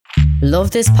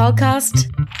Love this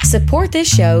podcast? Support this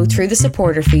show through the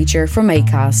supporter feature from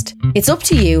Acast. It's up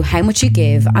to you how much you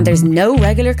give and there's no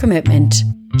regular commitment.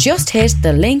 Just hit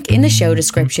the link in the show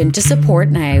description to support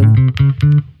now.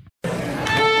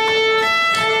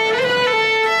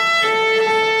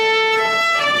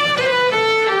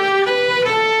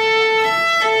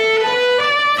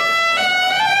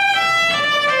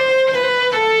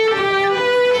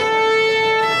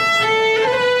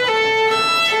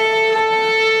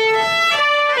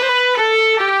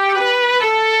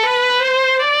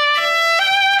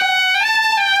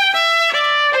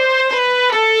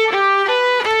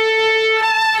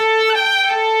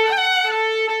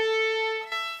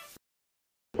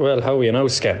 Well, how are you now,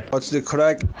 Scan? What's the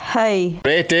crack? Hey.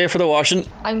 Great day for the washing.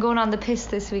 I'm going on the piss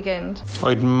this weekend.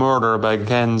 I'd murder a bag of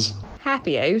Kens.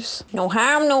 Happy out. No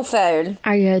harm, no foul.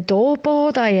 Are you a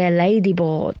doorboard or are you a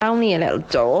ladyboard? Only a little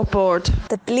doorboard.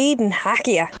 The bleeding hack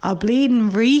ya. I'll bleeding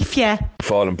reef ya.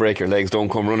 Fall and break your legs, don't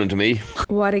come running to me.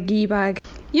 What a gee bag.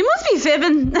 You must be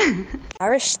fibbing.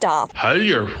 Irish stop. How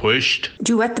you're whished. Did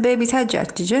you wet the baby's head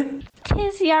yet, did you?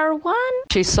 'Tis your one.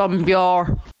 She's some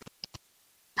bjore.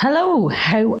 Hello,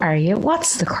 how are you?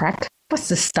 What's the crack? What's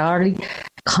the story?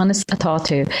 Conas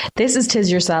Atatu. This is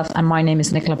Tis Yourself and my name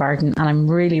is Nicola Barton and I'm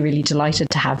really, really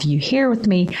delighted to have you here with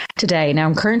me today. Now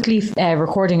I'm currently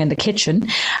recording in the kitchen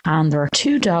and there are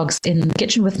 2 dogs in the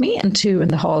kitchen with me and 2 in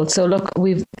the hall. So look,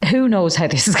 who knows how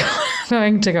this is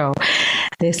going to go.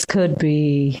 This could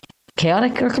be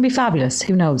chaotic or it could be fabulous.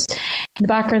 Who knows? In the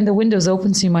background, the window's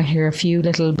open, so you might hear a few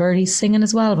little birdies singing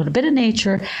as well, but a bit of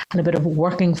nature and a bit of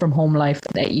working from home life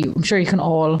that I'm sure you can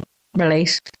all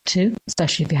relate to,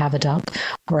 especially if you have a dog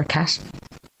or a cat.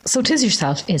 So Tis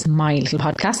Yourself is my little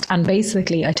podcast, and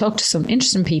basically I talk to some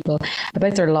interesting people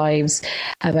about their lives,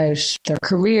 about their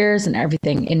careers and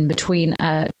everything in between.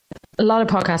 A lot of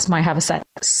podcasts might have a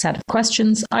set of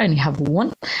questions. I only have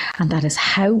one, and that is,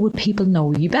 how would people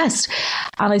know you best?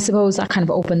 And I suppose that kind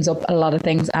of opens up a lot of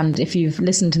things. And if you've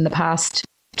listened in the past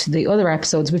to the other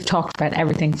episodes, we've talked about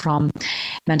everything from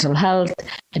mental health,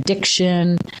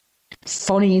 addiction,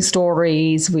 funny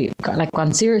stories. We've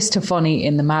gone serious to funny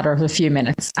in the matter of a few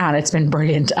minutes, and it's been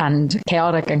brilliant and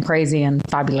chaotic and crazy and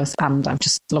fabulous, and I've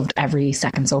just loved every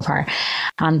second so far.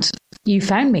 And you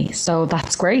found me, so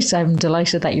that's great. I'm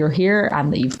delighted that you're here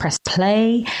and that you've pressed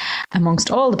play amongst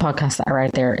all the podcasts that are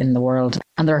out there in the world,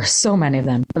 and there are so many of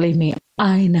them. Believe me,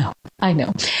 I know.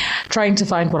 Trying to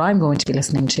find what I'm going to be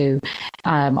listening to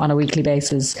on a weekly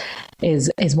basis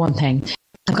is one thing.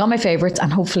 I've got my favourites,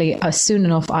 and hopefully soon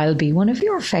enough I'll be one of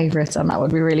your favourites, and that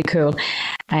would be really cool.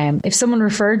 If someone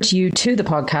referred you to the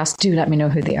podcast, do let me know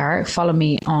who they are. Follow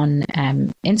me on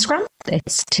Instagram.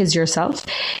 It's Tis Yourself.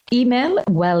 Email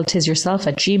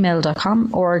tizyourself@gmail.com,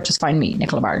 or just find me,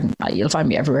 Nicola Barton. You'll find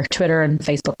me everywhere: Twitter and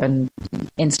Facebook and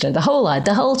Insta,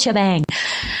 the whole shebang.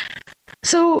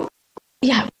 So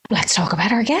yeah, let's talk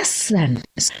about our guests then.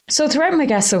 So throughout my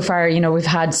guests so far, we've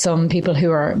had some people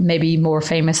who are maybe more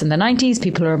famous in the 90s,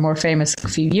 people who are more famous a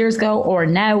few years ago, or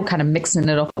now kind of mixing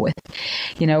it up with,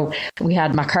 we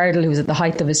had Mac Cardle, who was at the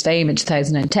height of his fame in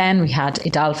 2010. We had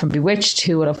Idal from Bewitched,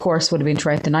 who would have been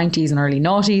throughout the 90s and early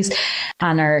noughties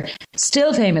and are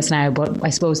still famous now, but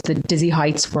I suppose the dizzy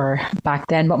heights were back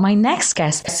then. But my next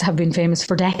guests have been famous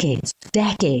for decades.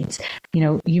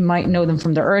 You might know them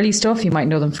from their early stuff. You might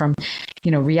know them from,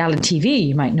 reality TV.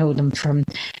 You might know them from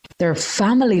their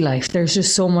family life. There's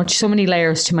just so many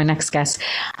layers to my next guest.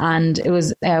 And it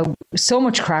was so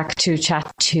much crack to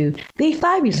chat to the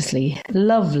fabulously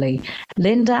lovely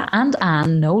Linda and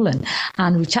Anne Nolan.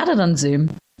 And we chatted on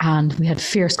Zoom and we had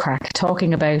fierce crack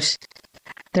talking about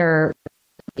their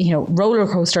roller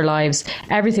coaster lives,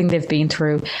 everything they've been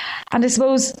through. And I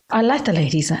suppose I'll let the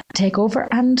ladies take over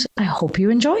and I hope you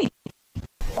enjoy.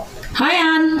 Hi,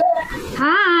 Anne.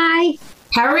 Hi.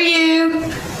 How are you?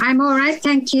 I'm all right,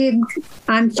 thank you.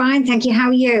 I'm fine, thank you. How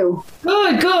are you?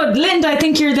 Good. Linda, I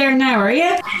think you're there now, are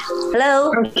you?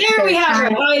 Hello. There we have her.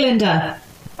 Hi, Linda.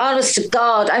 Honest to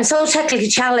God, I'm so technically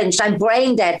challenged. I'm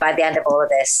brain dead by the end of all of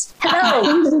this.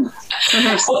 Hello.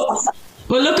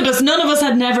 Well, look at us. None of us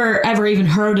had never, ever even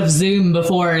heard of Zoom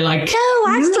before. No, I've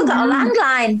still got a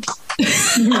landline.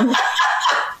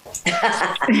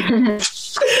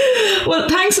 Well,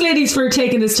 thanks, ladies, for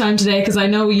taking this time today, because I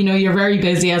know you're very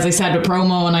busy, as I said, with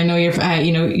promo, and I know you're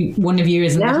one of you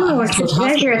is in it's a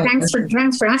pleasure. Thanks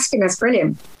for asking us.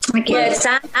 Brilliant. Thank you. Yes,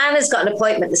 Anna's got an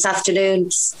appointment this afternoon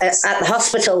at the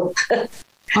hospital.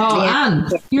 Oh, Anne,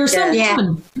 you're so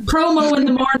fun. Promo in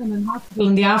the morning and hospital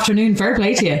in the afternoon. Fair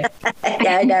play to you.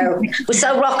 Yeah, I know. We're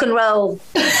so rock and roll.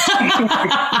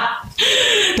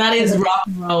 That is rock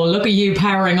and roll. Look at you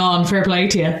powering on. Fair play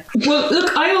to you. Well,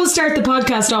 look, I always start the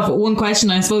podcast off with one question.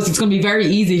 I suppose it's going to be very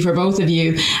easy for both of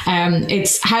you.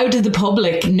 It's how did the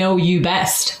public know you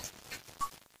best?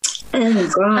 Oh,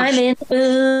 gosh. I'm in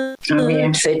the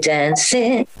mood for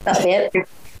dancing. That's it.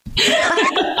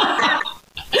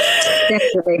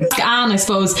 Anne, I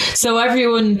suppose. So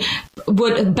everyone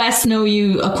would best know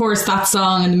you, of course, that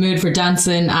song and the mood for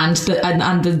dancing and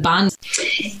the band.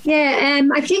 Yeah,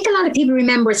 I think a lot of people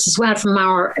remember us as well from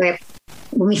our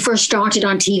when we first started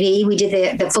on TV. We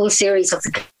did the full series of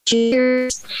the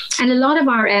years, and a lot of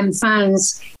our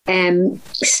fans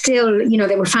still,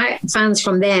 they were fans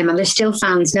from them, and they're still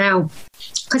fans now.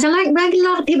 Because I a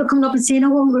lot of people coming up and saying,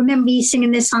 "Oh, remember you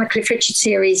singing this on a Cliff Richard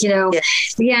series?" Yeah,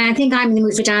 I think I'm in the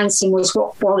mood for dancing was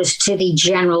what brought us to the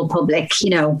general public.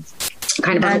 Kind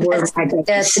of on the worldwide.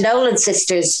 The Nolan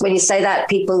sisters. When you say that,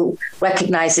 people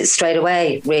recognise it straight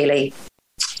away. Really.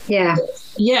 Yeah.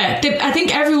 Yeah, I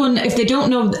think everyone, if they don't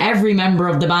know every member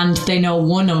of the band, they know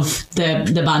one of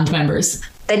the band members.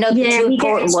 They know the two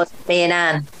important ones, me and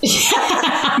Anne.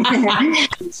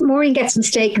 Maureen gets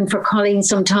mistaken for Colleen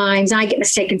sometimes. I get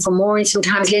mistaken for Maureen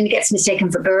sometimes. Linda gets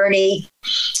mistaken for Bernie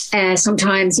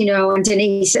sometimes, and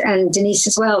Denise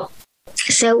as well.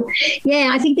 So, yeah,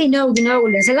 I think they know the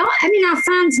Nolans a lot. I mean, our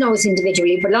fans know us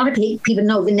individually, but a lot of people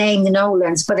know the name, the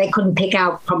Nolans, but they couldn't pick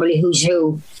out probably who's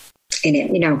who in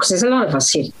it, because there's a lot of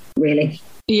us here, really.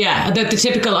 Yeah, the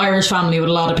typical Irish family with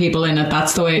a lot of people in it.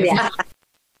 That's the way. Yeah.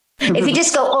 If you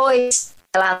just go, oys,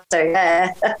 I'll answer.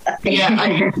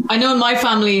 Yeah, I know in my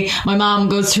family, my mom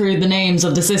goes through the names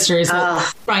of the sisters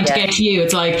trying to get to you.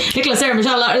 It's like, Nicola, Sarah,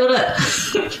 Michelle.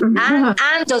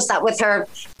 Anne does that with her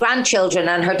grandchildren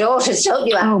and her daughters, don't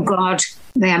you, Anne? Oh, God.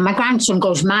 Yeah, my grandson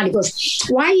goes mad. He goes,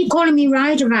 "Why are you calling me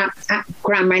Ryder,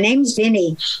 Gran? My name's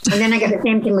Vinny." And then I get the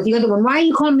same thing with the other one. "Why are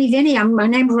you calling me Vinny? My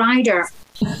name's Ryder."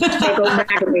 They go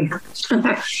mad at me.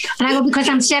 And I go, "Because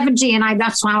I'm 70 and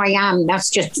that's how I am. That's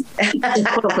just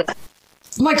put up with."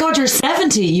 Oh my God, you're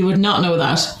 70. You would not know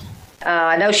that.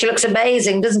 I know. She looks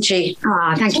amazing, doesn't she?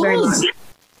 Oh, thank you very much.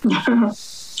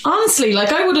 Honestly,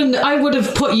 I would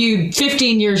have put you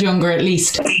 15 years younger at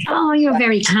least. Oh, you're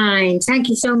very kind. Thank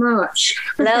you so much.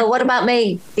 No, what about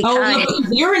me? Look,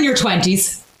 you're in your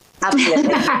 20s.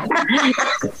 Absolutely.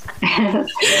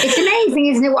 It's amazing,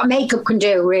 isn't it, what makeup can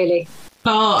do, really?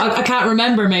 Oh, I can't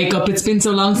remember makeup. It's been so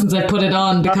long since I put it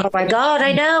on. Oh my God,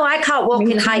 I know. I can't walk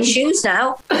in high shoes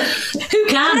now. Who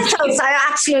can? I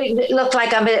actually look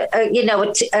like I'm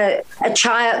a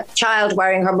child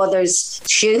wearing her mother's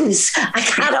shoes. I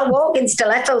cannot walk in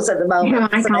stilettos at the moment.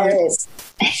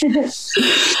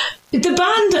 The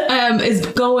band is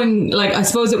going, I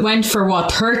suppose it went for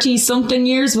 30 something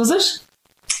years, was it?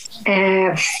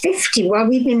 50. Well,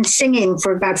 we've been singing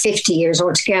for about 50 years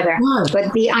altogether. Wow. But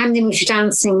I'm the Mood for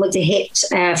Dancing was a hit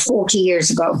 40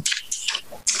 years ago.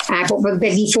 But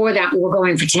before that, we were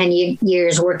going for 10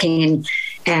 years working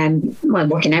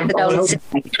working out all over,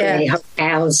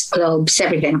 hotels, clubs,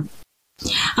 everything.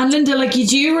 And Linda,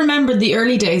 do you remember the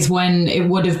early days when it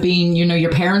would have been,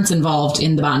 your parents involved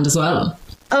in the band as well?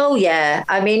 Oh, yeah.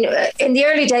 I mean, in the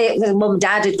early days, when Mum and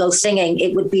Dad would go singing,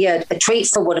 it would be a treat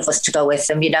for one of us to go with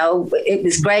them, It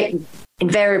was great.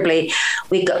 Invariably,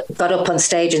 we got up on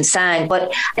stage and sang.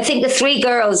 But I think the three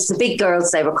girls, the big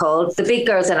girls they were called, the big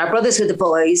girls, and our brothers were the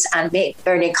boys, and me,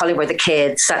 Bernie and Collie were the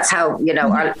kids. That's how,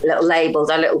 our little labels,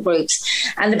 our little groups.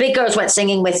 And the big girls went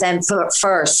singing with them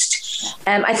first.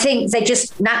 I think they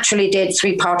just naturally did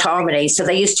 3-part harmony. So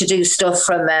they used to do stuff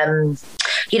from,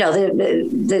 the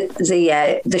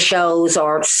shows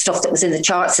or stuff that was in the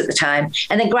charts at the time.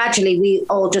 And then gradually we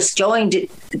all just joined.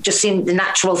 It just seemed the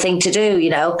natural thing to do,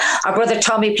 Our brother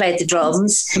Tommy played the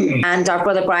drums and our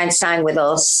brother Brian sang with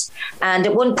us. And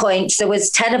at one point there was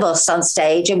 10 of us on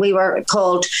stage and we were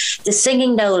called the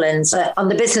Singing Nolans. On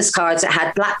the business cards it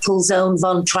had Blackpool's own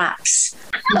Von Traps.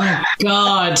 Oh,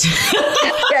 God.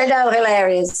 I know,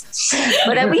 hilarious.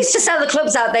 But we used to sell the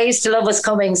clubs out. They used to love us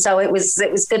coming. So it was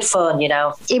good fun,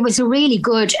 It was a really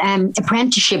good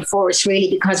apprenticeship for us,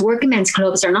 really, because working men's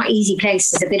clubs are not easy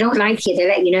places. If they don't like you, they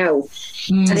let you know.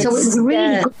 And so it was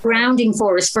really good grounding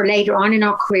for us for later on in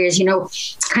our careers.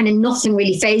 Kind of nothing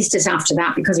really phased us after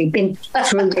that because we've been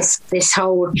through this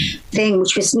whole thing,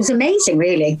 which was amazing,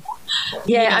 really.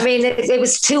 Yeah, I mean, it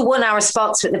was 2 1-hour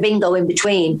spots with the bingo in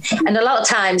between. And a lot of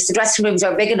times the dressing rooms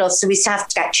are big enough, so we used to have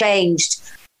to get changed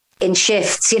in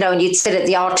shifts, and you'd sit at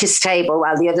the artist's table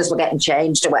while the others were getting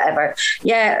changed or whatever.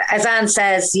 Yeah, as Anne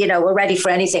says, we're ready for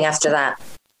anything after that.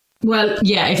 Well,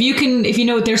 yeah, if you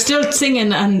know they're still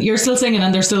singing and you're still singing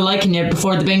and they're still liking you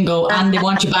before the bingo and they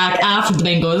want you back after the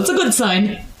bingo, it's a good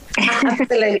sign.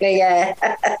 Absolutely, yeah.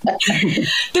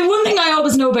 The one thing I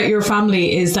always know about your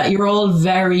family is that you're all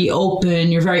very open,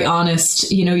 you're very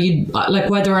honest. You know, you like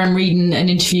whether I'm reading an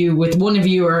interview with one of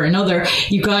you or another,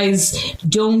 you guys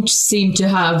don't seem to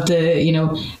have the, you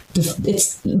know,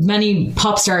 it's many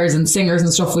pop stars and singers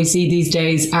and stuff we see these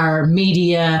days are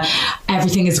media,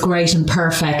 everything is great and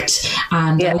perfect,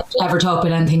 and I don't ever talk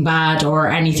about anything bad or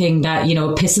anything that, you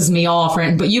know, pisses me off or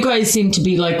anything. But you guys seem to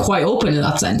be like quite open in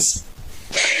that sense.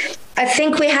 I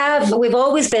think we've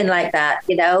always been like that,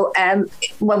 you know.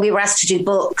 When we were asked to do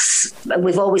books,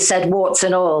 we've always said warts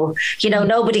and all, you know,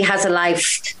 nobody has a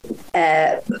life,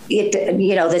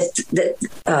 you know,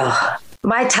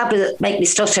 my tablet make me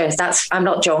stutter. I'm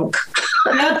not drunk.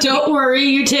 No, don't worry.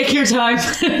 You take your time.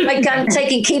 Like I'm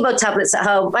taking chemo tablets at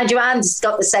home. Mind you, Anne's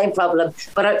got the same problem.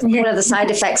 But one of the side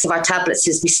effects of our tablets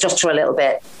is we stutter a little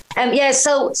bit.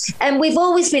 So we've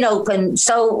always been open.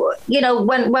 So, you know,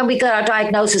 when we got our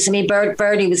diagnosis, I mean,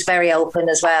 Bernie was very open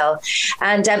as well.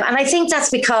 And I think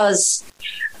that's because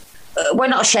we're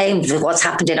not ashamed of what's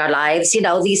happened in our lives. You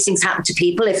know, these things happen to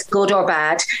people, if good or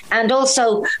bad. And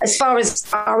also, as far as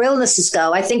our illnesses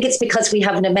go, I think it's because we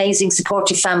have an amazing,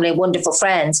 supportive family and wonderful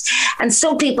friends. And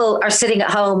some people are sitting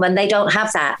at home and they don't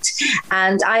have that.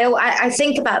 And I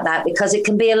think about that because it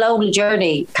can be a lonely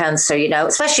journey, cancer, you know,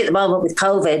 especially at the moment with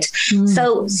COVID.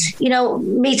 So, you know,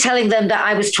 me telling them that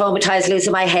I was traumatized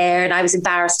losing my hair and I was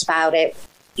embarrassed about it,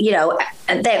 you know,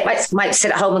 and they might sit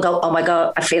at home and go, oh my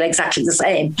God, I feel exactly the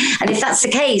same. And if that's the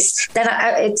case, then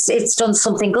it's done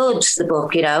something good, the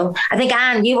book, you know. I think,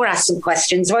 Anne, you were asked some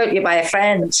questions, weren't you, by a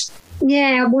friend?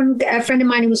 Yeah, a friend of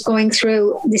mine who was going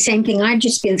through the same thing I'd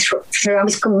just been through. I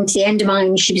was coming to the end of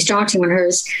mine. She was starting on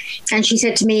hers. And she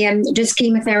said to me, does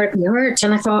chemotherapy hurt?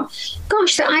 And I thought,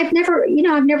 gosh, I've never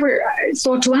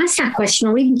thought to ask that question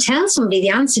or even tell somebody the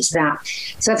answer to that.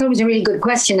 So I thought it was a really good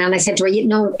question. And I said to her,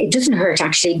 no, it doesn't hurt,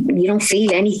 actually. You don't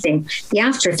feel anything. The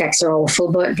after effects are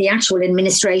awful, but the actual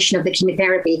administration of the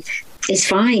chemotherapy is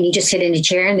fine. You sit in a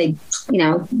chair and they, you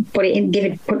know, put it in, give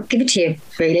it to you,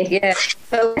 really. Yeah.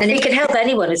 So and it can help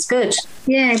anyone. It's good.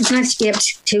 Yeah, it was nice to be able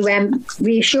to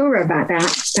reassure her about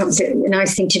that. That was a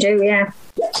nice thing to do. Yeah.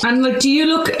 And like, do you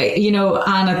look, you know,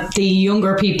 Anne, at the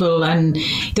younger people and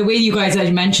the way you guys, as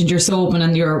you mentioned, you're so open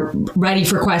and you're ready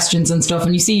for questions and stuff,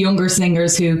 and you see younger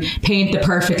singers who paint the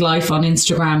perfect life on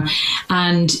Instagram,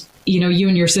 and you know, you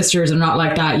and your sisters are not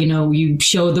like that. You know, you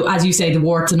show as you say, the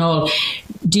warts and all.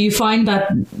 Do you find that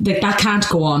can't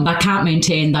go on? That can't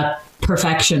maintain that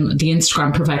perfection, the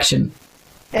Instagram perfection?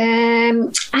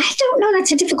 I don't know.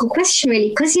 That's a difficult question, really,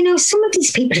 because, you know, some of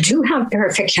these people do have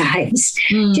perfect lives.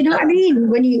 Do you know what I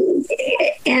mean?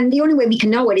 And the only way we can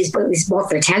know it is what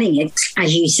they're telling it,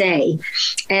 as you say.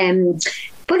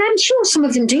 But I'm sure some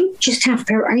of them do just have,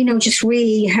 just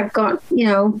really have got, you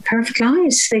know, perfect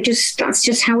lives. That's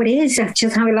just how it is. That's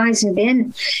just how their lives have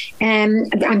been.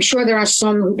 I'm sure there are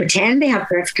some who pretend they have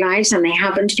perfect lives and they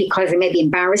haven't because they may be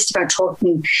embarrassed about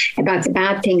talking about the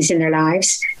bad things in their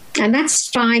lives. And that's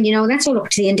fine. You know, that's all up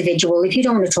to the individual. If you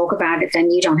don't want to talk about it,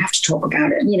 then you don't have to talk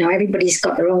about it. You know, everybody's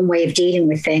got their own way of dealing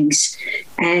with things.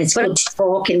 And it's good to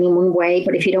talk in one way,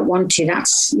 but if you don't want to,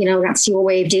 that's your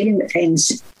way of dealing with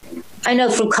things. I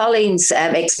know from Colleen's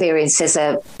experience as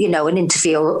an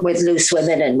interview with Loose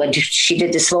Women, and when she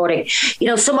did this morning, you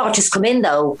know, some artists come in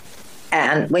though,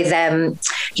 and with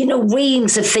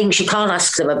reams of things you can't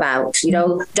ask them about. You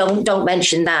know, don't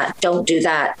mention that, don't do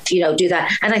that, you know, do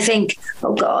that. And I think,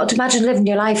 oh God, imagine living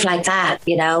your life like that.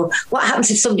 You know, what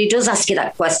happens if somebody does ask you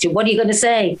that question? What are you going to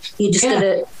say? You're just going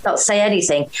to not say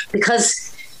anything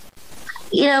because,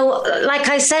 you know, like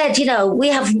I said, you know, we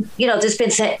have, you know, there's been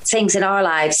things in our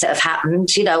lives that have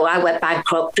happened. You know, I went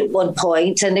bankrupt at one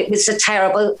point and it was a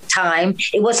terrible time.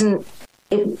 It was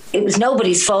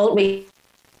nobody's fault.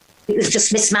 It was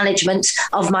just mismanagement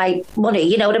of my money.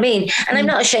 You know what I mean? And I'm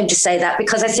not ashamed to say that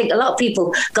because I think a lot of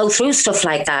people go through stuff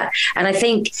like that. And I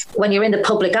think when you're in the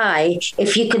public eye,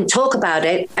 if you can talk about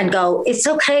it and go, it's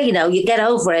okay, you know, you get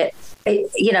over it.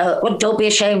 You know, don't be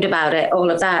ashamed about it,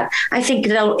 all of that. I think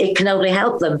it can only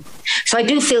help them. So I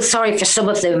do feel sorry for some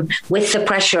of them with the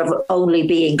pressure of only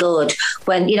being good.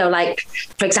 When, you know, like,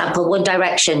 for example, One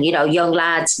Direction, you know, young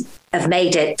lads have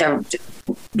made it. They're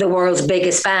the world's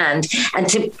biggest band. And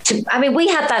I mean, we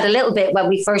had that a little bit when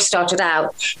we first started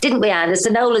out, didn't we, Anne? As the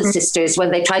Nolan sisters,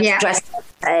 when they tried to dress the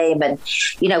same, and,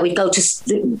 you know, we'd go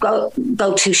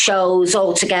to shows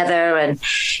all together. And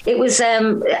it was,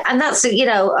 and that's, you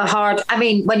know, a hard, I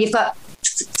mean, when you've got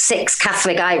 6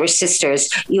 Catholic Irish sisters,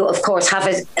 you of course have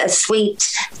a sweet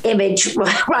image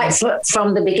right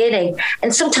from the beginning.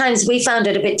 And sometimes we found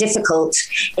it a bit difficult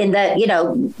in that, you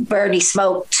know, Bernie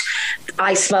smoked,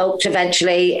 I smoked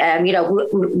eventually, you know,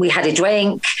 we had a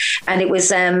drink, and it was,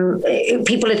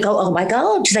 people would go, oh my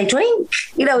God, do they drink?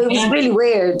 You know, it was really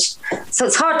weird. So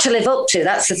it's hard to live up to,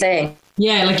 that's the thing.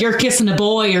 Yeah, like you're kissing a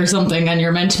boy or something and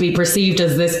you're meant to be perceived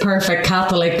as this perfect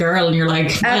Catholic girl, and you're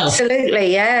like, well.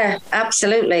 Absolutely, yeah,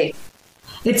 absolutely.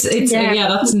 It's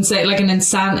that's insane, like an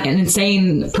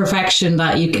insane perfection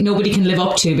that nobody can live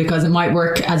up to, because it might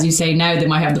work, as you say, now they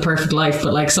might have the perfect life,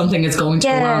 but like something is going to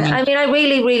go wrong. I mean, I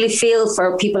really, really feel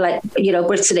for people like, you know,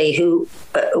 Brittany, who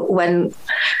when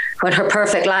her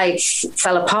perfect life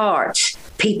fell apart,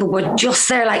 people were just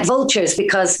there like vultures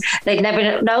because they'd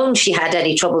never known she had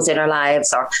any troubles in her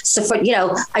lives or suffer. You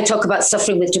know, I talk about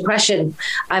suffering with depression.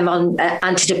 I'm on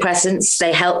antidepressants.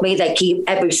 They help me. They keep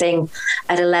everything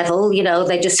at a level. You know,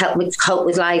 they just help me cope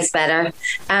with life better.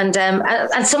 And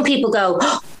some people go,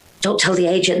 oh, don't tell the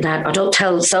agent that, or don't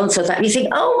tell so and so that. And you think,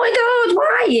 oh my God,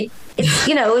 why? It's,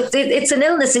 you know, it's an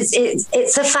illness.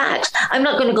 It's a fact. I'm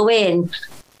not going to go in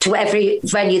to every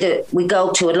venue that we go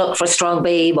to and look for a strong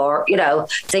beam or, you know,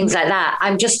 things like that.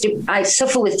 I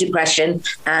suffer with depression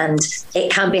and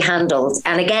it can be handled.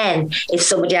 And again, if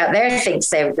somebody out there thinks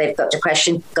they've got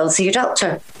depression, go and see your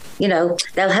doctor. You know,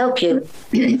 they'll help you.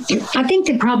 I think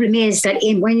the problem is that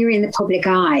when you're in the public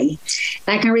eye,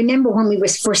 like I remember when we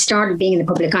first started being in the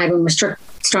public eye, when we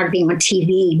started being on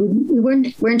TV, we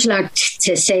weren't allowed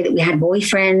to say that we had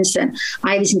boyfriends, and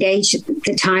I was engaged at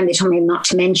the time. They told me not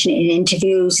to mention it in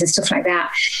interviews and stuff like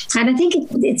that. And I think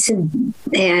it's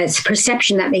a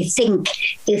perception that they think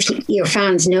if your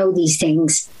fans know these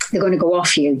things, they're going to go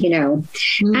off you, you know.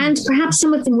 And perhaps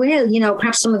some of them will, you know,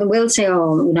 say,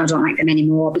 oh, you know, I don't like them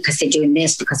anymore because they're doing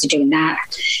this, because they're doing that.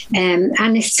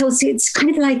 And it's kind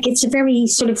of like, it's a very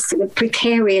sort of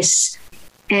precarious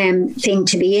thing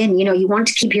to be in. You know, you want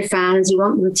to keep your fans, you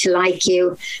want them to like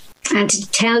you, and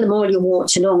to tell them all your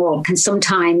warts and all can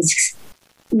sometimes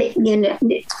make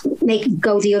it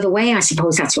go the other way. I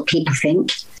suppose that's what people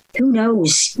think. Who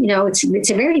knows? You know, it's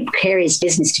a very precarious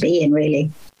business to be in,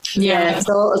 really. Yeah,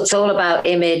 it's all about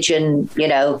image and, you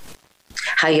know,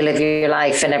 how you live your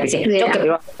life and everything. Yeah. Don't get me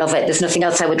wrong, I love it. There's nothing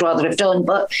else I would rather have done,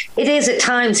 but it is at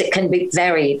times, it can be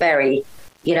very, very,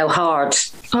 you know, hard.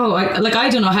 Oh, I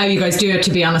don't know how you guys do it,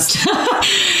 to be honest.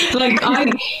 Like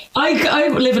I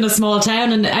live in a small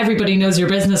town and everybody knows your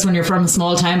business when you're from a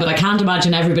small town, but I can't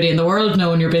imagine everybody in the world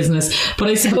knowing your business. But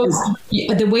I suppose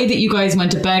the way that you guys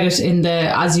went about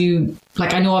it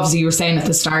like, I know obviously you were saying at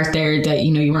the start there that,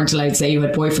 you know, you weren't allowed to say you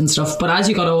had boyfriend stuff, but as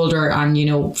you got older and, you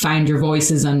know, found your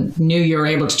voices and knew you were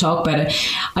able to talk about it,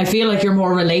 I feel like you're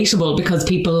more relatable because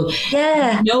people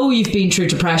know you've been through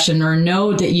depression or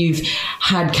know that you've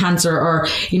had cancer or,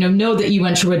 you know that you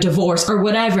went through a divorce or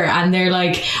whatever. And they're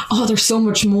like, oh, there's so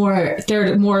much more.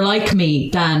 They're more like me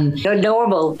than... They're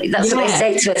normal. That's what they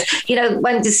say to us. You know,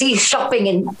 when to see shopping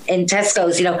in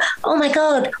Tesco's, you know, oh my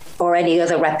God, or any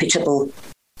other reputable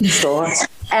store.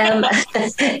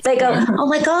 They go, oh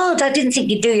my God, I didn't think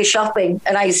you'd do your shopping.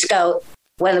 And I used to go,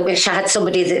 well, I wish I had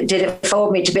somebody that did it for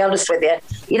me, to be honest with you.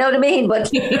 You know what I mean? But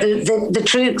the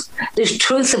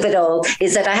truth of it all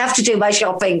is that I have to do my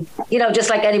shopping, you know,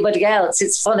 just like anybody else.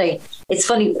 It's funny. It's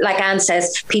funny, like Anne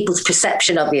says, people's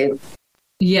perception of you.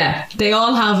 Yeah, they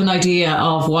all have an idea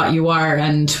of what you are.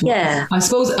 And I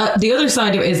suppose the other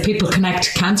side of it is people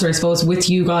connect cancer, I suppose, with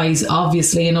you guys,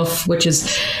 obviously enough, which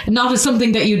is not as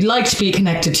something that you'd like to be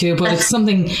connected to, but it's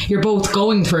something you're both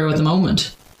going through at the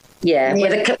moment. Yeah.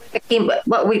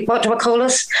 What do I call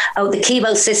us? Oh, the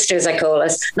chemo sisters, I call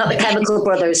us. Not the chemical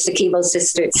brothers, the chemo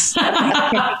sisters.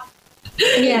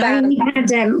 Yeah, I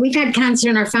mean, we've had cancer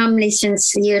in our family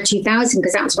since the year 2000,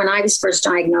 because that was when I was first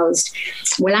diagnosed.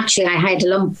 Well, actually, I had a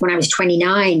lump when I was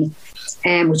 29,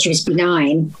 which was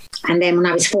benign. And then when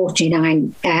I was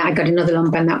 49, I got another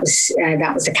lump, and that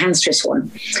was a cancerous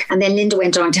one. And then Linda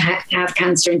went on to have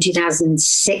cancer in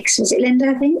 2006. Was it Linda,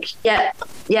 I think?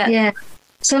 Yeah.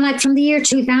 So like from the year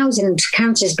 2000,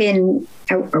 cancer's been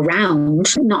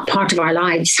around, not part of our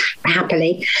lives,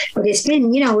 happily, but it's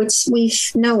been, you know, we've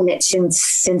known it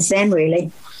since then,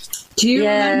 really. Do you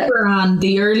remember on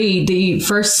the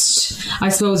first, I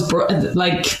suppose,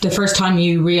 like the first time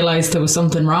you realised there was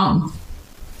something wrong?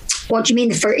 What do you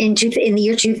mean in the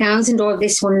year 2000 or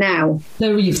this one now?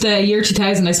 The year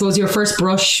 2000, I suppose, your first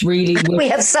brush really. We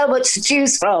have so much to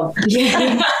choose from.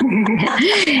 Yeah.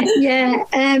 Yeah.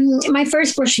 My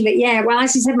first brush with it, well,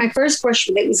 as I said, my first brush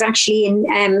with it was actually in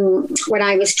when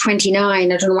I was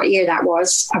 29. I don't know what year that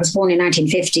was. I was born in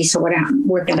 1950, so what I'm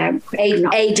working out.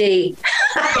 AD.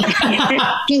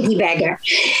 Pinky beggar.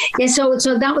 Yeah, so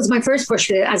that was my first brush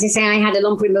with it. As I say, I had a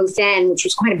lump removed then, which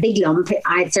was quite a big lump.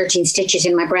 I had 13 stitches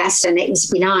in my breast and it was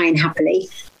benign, happily.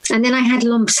 And then I had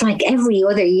lumps like every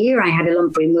other year. I had a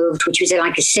lump removed, which was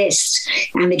like a cyst,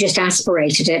 and they just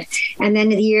aspirated it. And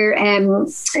then in the year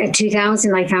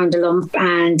 2000, I found a lump,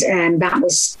 and that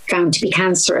was found to be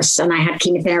cancerous. And I had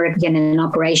chemotherapy and an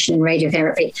operation and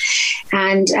radiotherapy.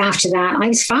 And after that, I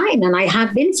was fine, and I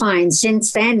have been fine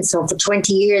since then. So for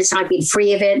 20 years, I've been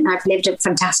free of it, and I've lived a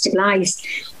fantastic life.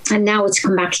 And now it's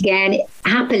come back again.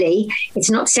 Happily, it's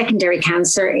not secondary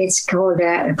cancer. It's called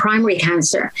a primary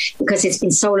cancer because it's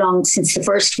been so long since the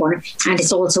first one, and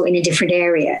it's also in a different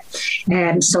area.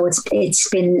 So it's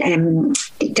been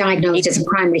diagnosed as a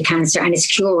primary cancer, and it's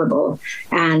curable.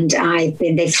 And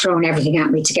they've thrown everything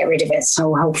at me to get rid of it.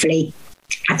 So hopefully,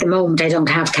 at the moment, I don't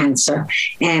have cancer,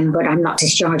 but I'm not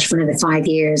discharged for another 5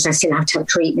 years. I still have to have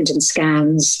treatment and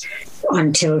scans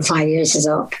until 5 years is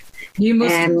up. You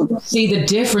must see the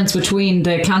difference between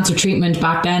the cancer treatment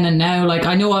back then and now. Like,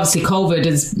 I know obviously COVID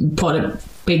has put a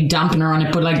big dampener on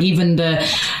it, but like even the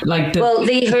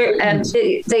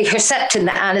Herceptin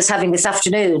that Anne is having this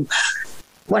afternoon.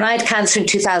 When I had cancer in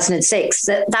 2006,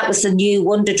 that was the new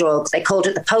wonder drug. They called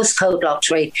it the postcode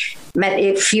lottery. Meant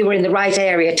if you were in the right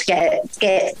area to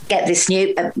get this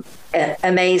new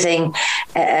amazing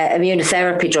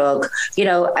immunotherapy drug,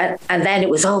 and then it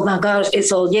was, oh my God,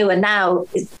 it's all new. And now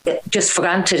it's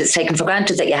taken for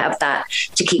granted that you have that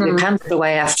to keep your cancer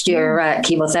away after your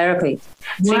chemotherapy.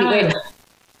 It's really weird.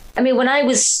 I mean, when I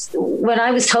was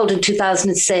told in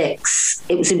 2006,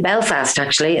 it was in Belfast,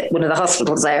 actually, at one of the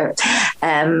hospitals there,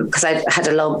 because I had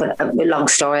a long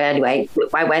story anyway.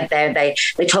 I went there,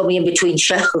 they told me in between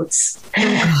shows.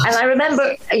 And I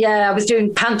remember, I was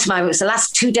doing pantomime. It was the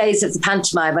last 2 days of the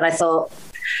pantomime, and I thought,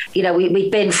 we'd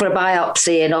been for a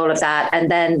biopsy and all of that. And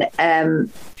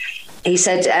then he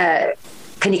said,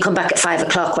 can you come back at 5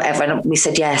 o'clock, whatever? And we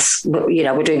said, yes,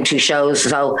 we're doing 2 shows.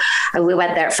 So we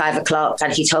went there at 5 o'clock,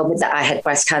 and he told me that I had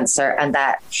breast cancer and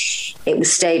that it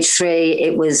was stage 3.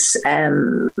 It was,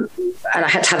 and I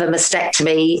had to have a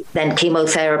mastectomy, then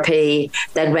chemotherapy,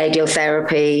 then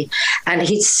radiotherapy. And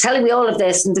he's telling me all of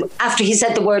this. And after he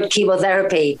said the word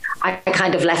chemotherapy, I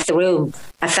kind of left the room.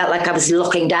 I felt like I was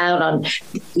looking down on,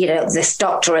 this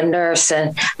doctor and nurse,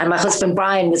 and my husband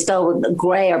Brian was going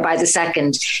grayer by the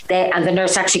second. And the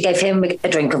nurse actually gave him a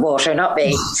drink of water, not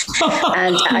me.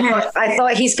 And I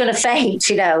thought he's going to faint,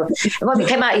 And when we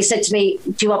came out, he said to me,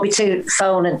 "Do you want me to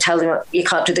phone and tell them you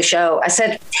can't do the show?" I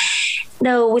said,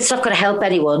 "No, it's not going to help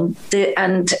anyone."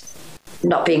 And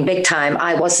not being big time,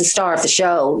 I was the star of the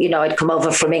show. I'd come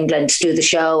over from England to do the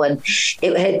show, and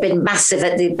it had been massive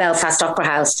at the Belfast Opera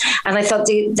House. And I thought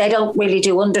they don't really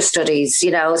do understudies,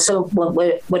 someone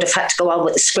would have had to go on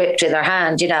with the script in their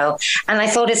hand, And I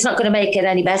thought, it's not going to make it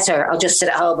any better. I'll just sit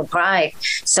at home and cry.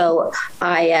 So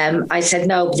I said,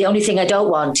 no, the only thing I don't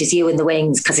want is you in the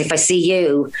wings, because if I see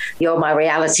you, you're my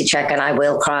reality check and I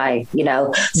will cry,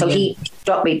 So he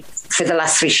dropped me for the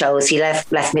last 3 shows. He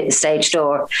left me at the stage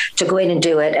door to go in and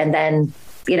do it. And then,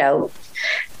 we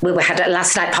had a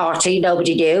last night party.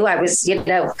 Nobody knew. I was,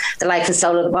 the life and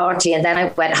soul of the party. And then I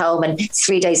went home, and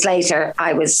 3 days later,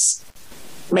 I was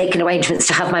making arrangements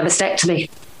to have my mastectomy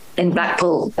in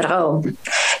Blackpool at home.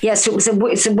 Yes,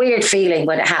 it's a weird feeling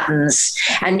when it happens.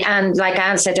 And like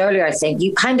Anne said earlier, I think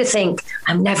you kind of think,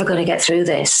 I'm never going to get through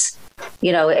this.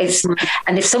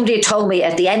 If somebody had told me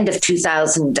at the end of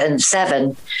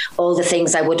 2007 all the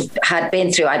things I would have had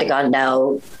been through, I'd have gone,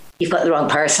 no, you've got the wrong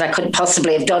person. I couldn't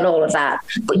possibly have done all of that.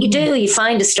 But you do. You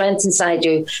find a strength inside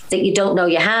you that you don't know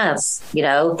you have.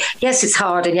 Yes, it's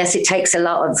hard, and yes, it takes a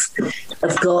lot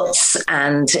of guts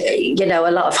and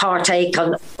a lot of heartache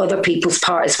on other people's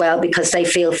part as well, because they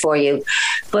feel for you.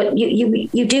 But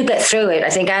you do get through it. I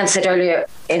think Anne said earlier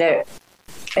in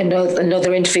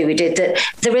another interview we did that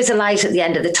there is a light at the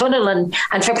end of the tunnel, and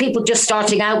for people just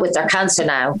starting out with their cancer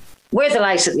now, we're the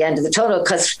light at the end of the tunnel,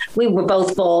 because we were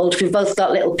both bald, we've both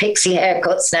got little pixie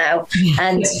haircuts now,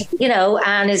 and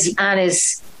Anne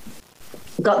is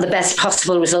got the best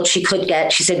possible result she could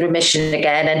get. She's in remission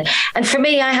again. And for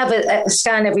me, I have a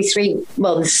scan every 3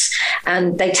 months,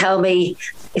 and they tell me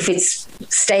if it's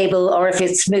stable or if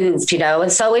it's moved,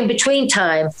 And so in between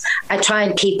time, I try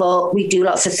and keep up. We do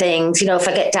lots of things. If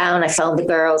I get down, I phone the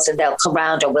girls and they'll come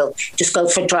round, or we'll just go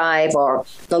for a drive or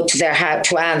go to their house,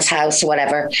 to Anne's house or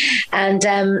whatever. And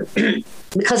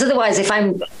because otherwise, if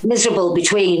I'm miserable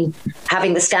between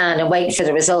having the scan and waiting for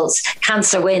the results,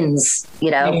 cancer wins,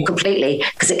 completely,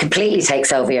 because it completely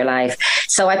takes over your life.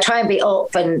 So I try and be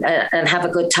up and have a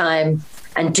good time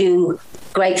and do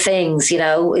great things.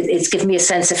 It's given me a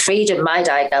sense of freedom, my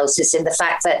diagnosis, in the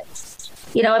fact that,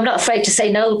 I'm not afraid to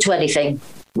say no to anything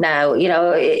now.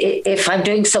 If I'm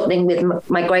doing something with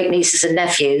my great nieces and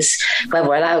nephews, when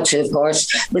we're allowed to, of course,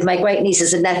 with my great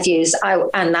nieces and nephews,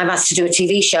 and I'm asked to do a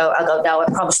TV show, I'll go, no, I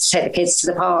promise to take the kids to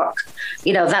the park.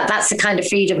 That's the kind of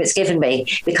freedom it's given me,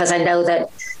 because I know that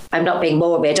I'm not being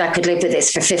morbid. I could live with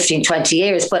this for 15, 20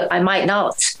 years, but I might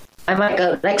not. I might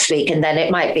go next week, and then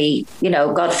it might be,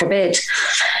 God forbid,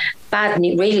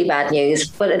 really bad news.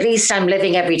 But at least I'm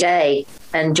living every day,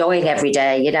 enjoying every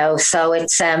day, So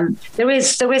it's there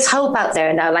is hope out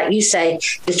there now. Like you say,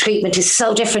 the treatment is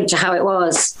so different to how it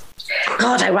was.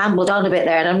 God, I rambled on a bit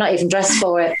there, and I'm not even dressed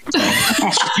for it.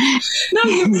 No,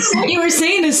 what you were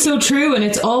saying is so true, and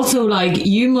it's also like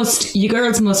you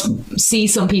girls must see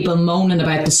some people moaning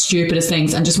about the stupidest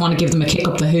things and just want to give them a kick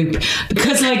up the hoop,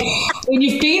 because like when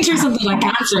you've been through something like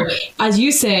cancer, as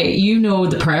you say,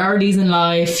 the priorities in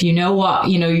life, what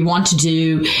you want to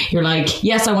do. You're like,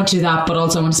 yes, I want to do that, but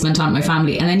also I want to spend time with my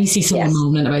family. And then you see someone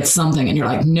moaning about something, and you're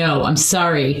like, no, I'm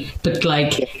sorry, but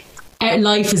like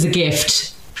life is a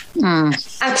gift.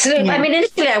 Absolutely. Yeah. I mean,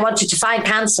 initially I wanted to find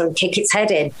cancer and kick its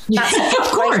head in. That's of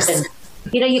course.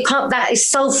 You can't. That is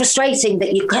so frustrating that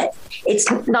it's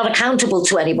not accountable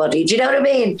to anybody. Do you know what I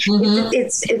mean?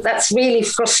 Mm-hmm. That's really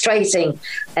frustrating.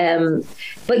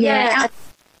 But yeah.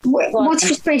 What's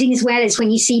frustrating as well is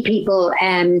when you see people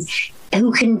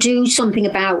who can do something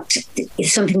about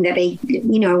something that they,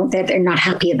 that they're not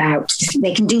happy about.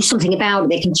 They can do something about it.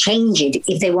 They can change it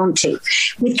if they want to.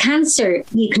 With cancer,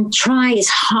 you can try as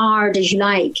hard as you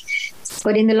like,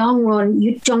 but in the long run,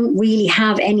 you don't really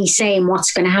have any say in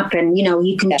what's going to happen.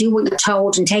 You can do what you're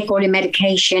told and take all your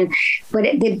medication, but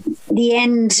the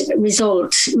end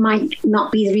result might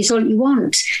not be the result you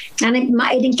want. And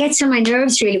it gets on my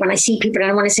nerves really when I see people, and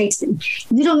I want to say to them,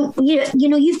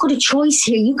 you've got a choice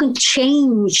here. You can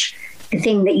change the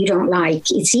thing that you don't like.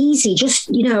 It's easy.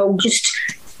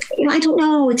 I don't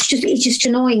know. It's just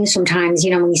annoying sometimes,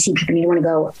 when you see people and you want to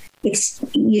go,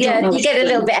 you get a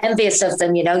little bit envious of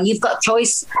them. You've got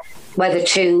choice whether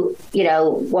to,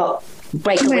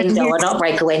 break a window or not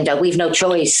break a window. We've no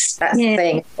choice. That's the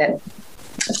thing.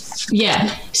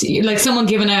 Yeah, like someone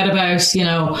giving out about,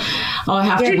 I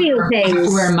have to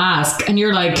wear a mask, and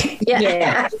you're like,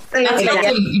 that's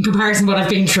nothing in comparison to what I've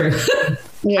been through.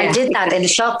 I did that in the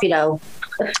shop.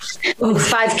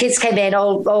 5 kids came in,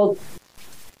 all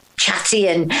chatty,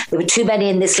 and there were too many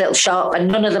in this little shop, and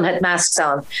none of them had masks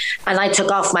on. And I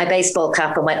took off my baseball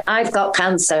cap and went, I've got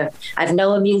cancer. I've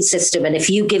no immune system, and if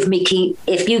you give me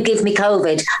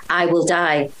COVID, I will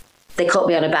die. They caught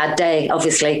me on a bad day,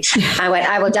 obviously. I went,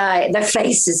 I will die. Their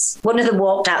faces, one of them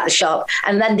walked out the shop,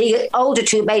 and then the older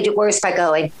 2 made it worse by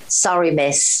going, sorry,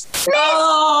 miss.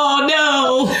 Oh,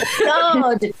 no.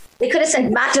 God. They could have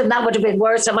said, madam, that would have been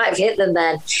worse. I might have hit them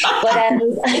then.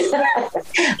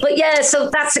 But yeah,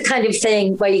 so that's the kind of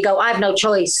thing where you go, I have no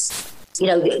choice.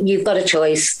 You've got a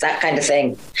choice, that kind of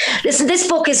thing. Listen, this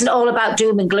book isn't all about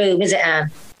doom and gloom, is it,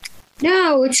 Anne?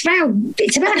 No, it's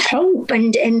about hope,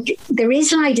 and there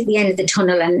is light at the end of the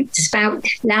tunnel, and it's about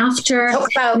laughter.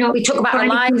 We talk about our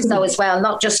lives though as well,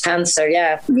 not just cancer.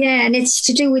 Yeah, and it's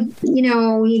to do with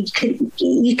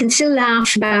you can still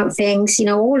laugh about things,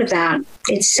 all of that.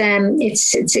 It's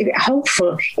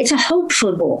hopeful. It's a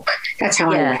hopeful book. That's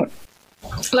how I put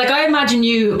it. Like, I imagine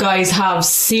you guys have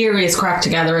serious crack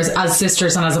together as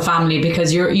sisters and as a family,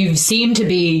 because you seem to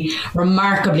be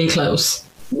remarkably close.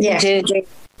 Yeah.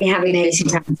 We have amazing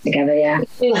times together, yeah.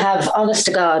 We do have, honest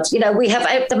to God. We have,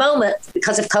 at the moment,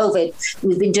 because of COVID,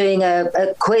 we've been doing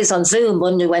a quiz on Zoom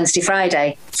Monday, Wednesday,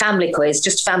 Friday, family quiz,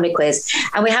 just a family quiz.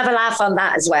 And we have a laugh on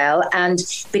that as well. And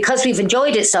because we've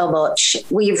enjoyed it so much,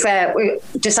 we've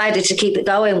decided to keep it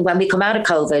going when we come out of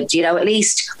COVID, at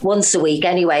least once a week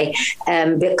anyway,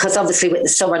 because obviously with the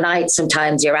summer nights,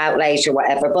 sometimes you're out late or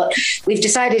whatever. But we've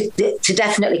decided to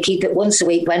definitely keep it once a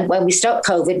week when we stop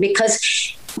COVID,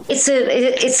 because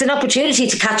it's an opportunity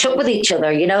to catch up with each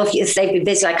other, if they've been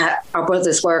busy, like our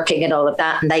brother's working and all of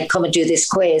that, and they come and do this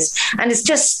quiz, and it's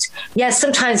just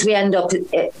sometimes we end up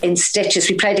in stitches.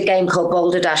 We played a game called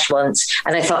Boulder Dash once,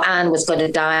 and I thought Anne was going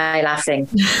to die laughing.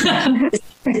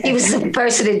 He was the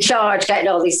person in charge getting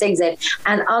all these things in.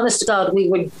 And honest to God, we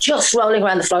were just rolling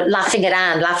around the floor, laughing at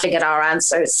Anne, laughing at our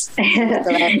answers.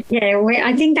 I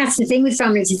think that's the thing with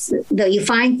families, is though you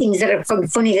find things that are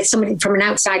funny that somebody from an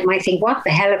outside might think, what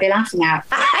the hell are they laughing at?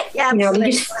 Yeah,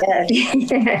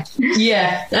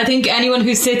 I think anyone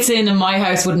who sits in my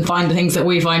house wouldn't find the things that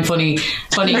we find funny.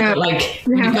 No. Like,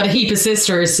 you've got a heap of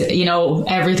sisters,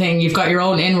 everything. You've got your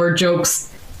own inward jokes.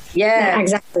 Yeah,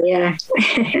 exactly. Yeah.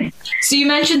 So you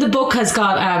mentioned the book has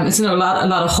got a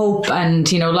lot of hope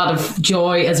and a lot of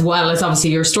joy, as well as obviously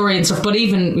your story and stuff. But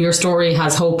even your story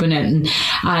has hope in it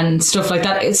and stuff like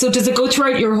that. So does it go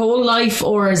throughout your whole life,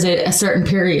 or is it a certain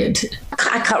period?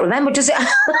 I can't remember. Does it?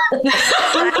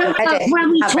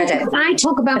 I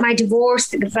talk about my divorce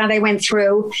that I went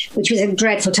through, which was a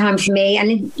dreadful time for me,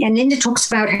 and Linda talks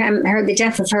about the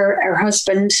death of her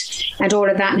husband and all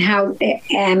of that, and how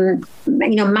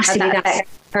massively that affected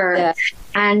her.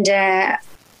 Yeah.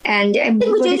 And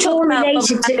we did talk about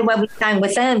when we sang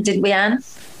with them, didn't we, Anne?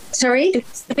 Sorry? Did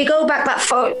we go back that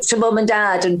far to Mum and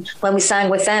Dad and when we sang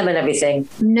with them and everything?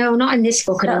 No, not in this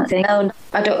book, I don't think. No,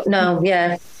 I don't know,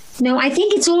 yeah. No, I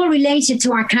think it's all related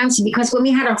to our cancer, because when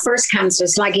we had our first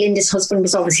cancers, like Linda's husband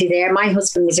was obviously there. My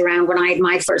husband was around when I had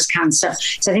my first cancer.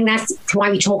 So I think that's why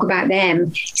we talk about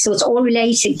them. So it's all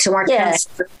related to our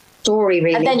cancer story,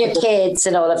 really. And then your kids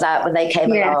and all of that when they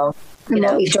came along.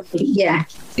 Yeah.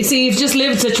 You see, you've just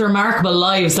lived such remarkable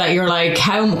lives that you're like,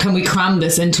 how can we cram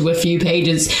this into a few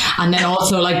pages? And then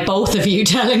also, like, both of you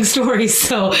telling stories.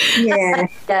 So yeah.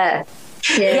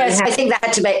 Yes, I think they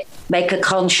had to make a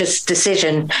conscious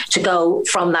decision to go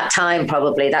from that time.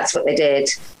 Probably that's what they did.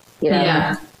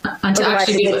 Yeah. And to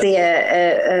actually it'd be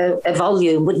a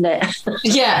volume, wouldn't it?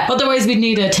 Yeah, otherwise we'd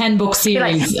need a 10-book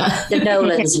series. Like the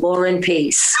Nolans, War and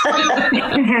Peace.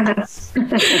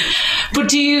 But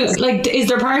do you, is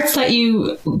there parts that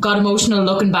you got emotional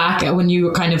looking back at when you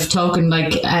were kind of talking,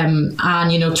 Anne,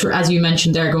 as you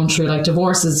mentioned there, going through like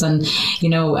divorces and,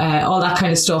 all that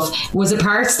kind of stuff. Was it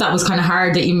parts that was kind of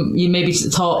hard that you maybe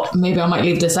thought, maybe I might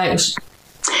leave this out?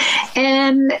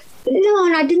 No,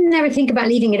 and I didn't ever think about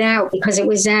leaving it out, because it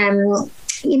was, it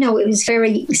was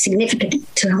very significant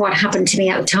to what happened to me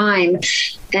at the time.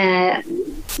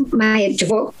 My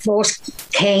divorce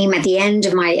came at the end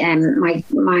of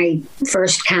my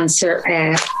first cancer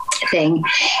thing.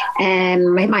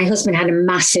 My husband had a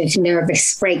massive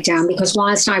nervous breakdown, because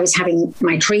whilst I was having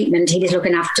my treatment, he was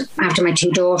looking after my two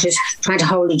daughters, trying to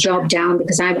hold a job down,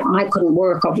 because I couldn't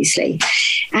work, obviously.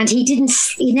 And he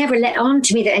never let on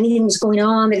to me that anything was going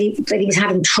on, that he was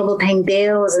having trouble paying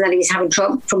bills, and that he was having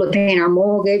trouble paying our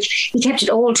mortgage. He kept it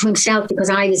all to himself because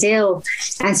I was ill.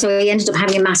 And so he ended up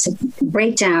having a massive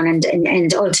breakdown,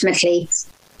 and ultimately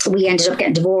we ended up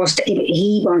getting divorced.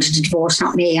 He wanted a divorce,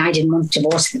 not me. I didn't want a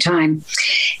divorce at the time.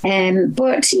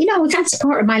 But, that's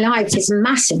part of my life. It's a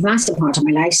massive, massive part of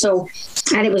my life. So,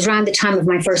 and it was around the time of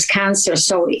my first cancer.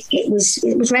 So it was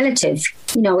relative.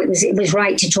 It was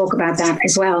right to talk about that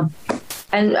as well.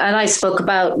 And I spoke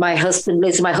about my husband,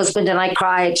 losing my husband, and I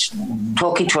cried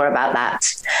talking to her about that.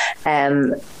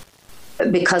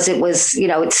 Because it was,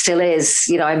 it still is,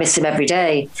 I miss him every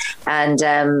day. And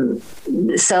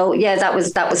so, yeah, that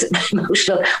was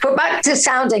emotional. We're back to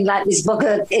sounding like this book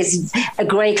is a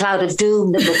grey cloud of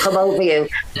doom that will come over you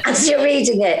as you're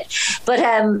reading it. But,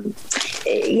 well,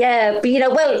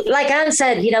 like Anne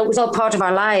said, it was all part of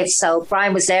our lives. So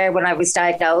Brian was there when I was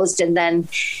diagnosed, and then,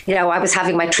 I was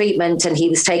having my treatment, and he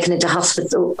was taken into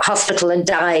hospital and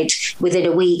died within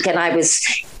a week, and I was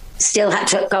still had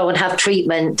to go and have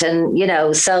treatment, and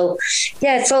so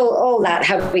it's all that,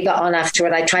 how we got on after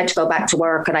it. I tried to go back to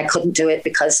work, and I couldn't do it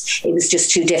because it was just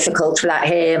too difficult without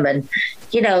him. And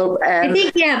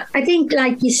I think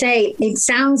like you say, it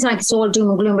sounds like it's all doom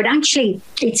and gloom, but actually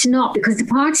it's not, because the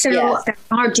parts that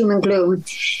are doom and gloom,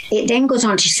 it then goes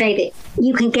on to say that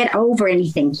you can get over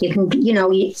anything. You can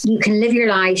you can live your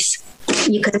life,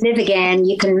 you can live again,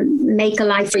 you can make a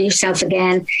life for yourself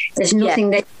again. There's nothing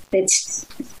that's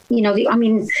the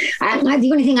only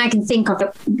thing I can think of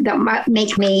that might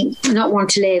make me not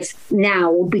want to live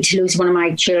now would be to lose one of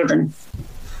my children.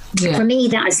 Yeah. For me,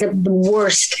 that is the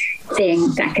worst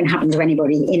thing that can happen to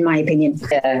anybody, in my opinion.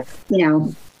 Yeah.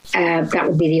 That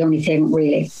would be the only thing,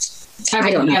 really.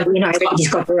 I don't know. Everybody's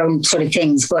got their own sort of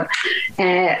things, but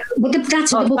that's what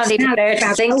the book's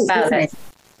about.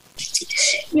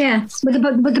 Yeah, but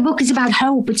the book is about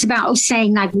hope. It's about us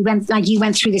saying, you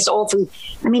went through this awful.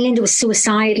 I mean, Linda was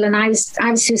suicidal, and I was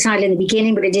suicidal in the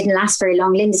beginning, but it didn't last very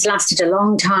long. Linda's lasted a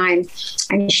long time,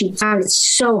 and she found it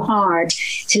so hard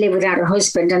to live without her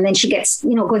husband. And then she gets,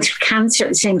 going through cancer at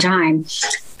the same time.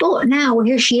 But now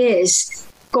here she is,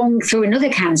 going through another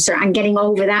cancer and getting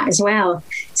over that as well.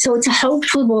 So it's a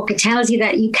hopeful book. It tells you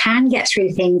that you can get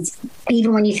through things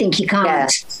even when you think you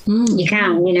can't. Yeah. You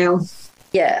can,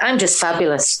 Yeah, I'm just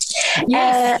fabulous.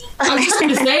 Yes. I was just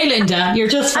going to say, Linda, you're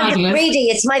just fabulous. I'm greedy.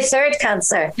 It's my third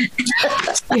cancer.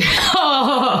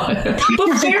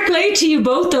 But fair play to you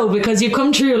both, though, because you've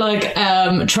come through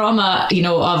trauma,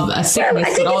 of a sickness.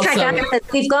 I think but it's also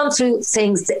we've gone through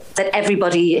things that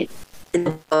everybody.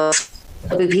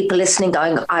 There'll be people listening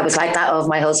going, I was like that of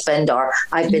my husband, or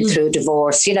I've been through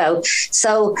divorce,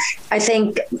 So I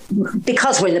think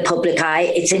because we're in the public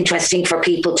eye, it's interesting for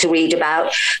people to read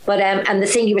about. But and the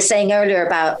thing you were saying earlier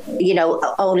about,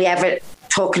 only ever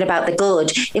talking about the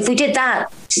good. If we did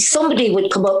that, somebody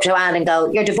would come up to Anne and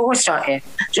go, you're divorced, aren't you? Do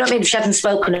you know what I mean? She hasn't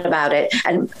spoken about it.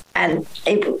 And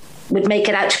it would make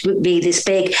it out to be this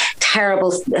big,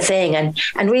 terrible thing. And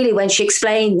really when she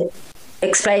explains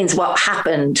what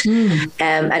happened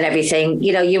and everything,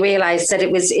 you realize that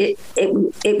it was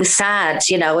sad,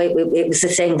 it was the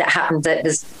thing that happened that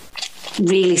was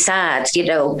really sad,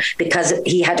 because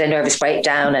he had a nervous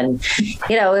breakdown, and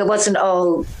it wasn't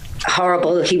all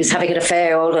horrible, he was having an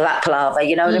affair, all of that palaver,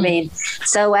 you know what I mean?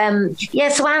 So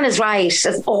so Anna's right,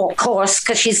 of course,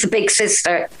 because she's the big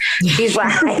sister, she's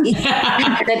right.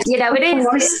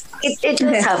 It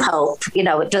does have hope,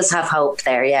 it does have hope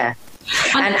there, yeah.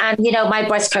 And my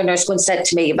breast care nurse once said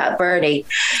to me about Bernie,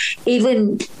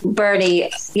 even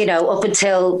Bernie, up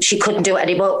until she couldn't do it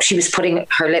anymore, she was putting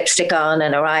her lipstick on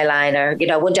and her eyeliner.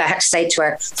 One day I had to say to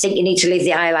her, I think you need to leave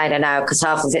the eyeliner now because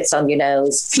half of it's on your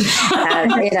nose.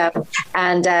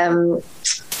 And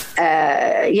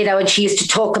she used to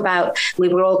talk about, we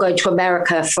were all going to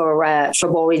America for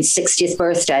Maureen's 60th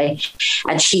birthday,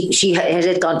 and she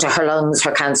had gone to her lungs,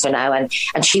 her cancer now, and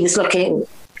she was looking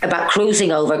about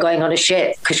cruising over, going on a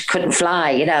ship because she couldn't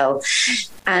fly,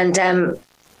 and her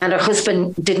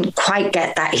husband didn't quite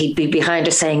get that. He'd be behind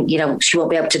her saying, she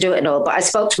won't be able to do it and all. But I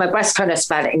spoke to my breast care nurse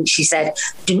about it, and she said,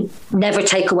 never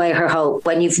take away her hope.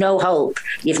 When you've no hope,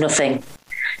 you've nothing,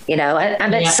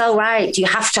 and it's so right. You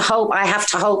have to hope. I have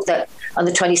to hope that on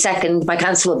the 22nd, my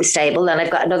cancer will be stable, and I've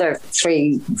got another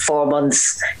 3-4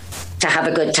 months to have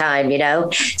a good time,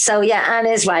 So yeah, Anne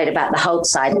is right about the hope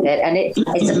side of it, and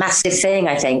it's a massive thing,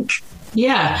 I think.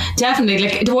 Yeah,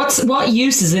 definitely. What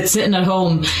use is it sitting at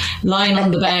home, lying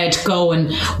on the bed,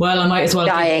 going, well, I might as well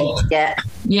dying.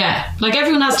 Yeah. Like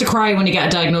everyone has to cry when you get a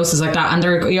diagnosis like that, and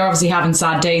you're obviously having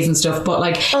sad days and stuff. But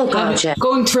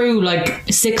going through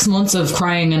 6 months of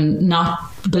crying and not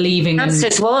believing.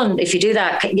 Cancer's won. If you do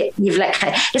that, you've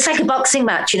it's like a boxing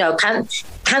match.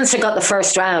 Cancer got the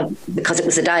first round because it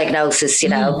was a diagnosis,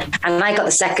 and I got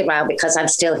the second round because I'm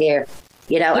still here.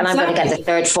 And I'm going to get the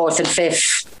third, fourth, and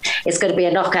fifth. It's going to be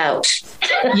a knockout.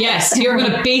 Yes, you're going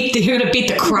to beat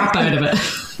the crap out of it.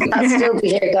 I'll still be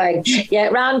here going,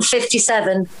 round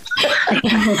 57.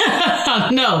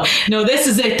 No, this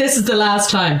is it. This is the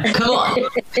last time. Come on.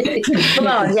 Come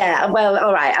on, yeah. Well,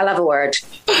 all right, I'll have a word.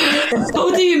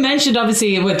 Both of you mentioned,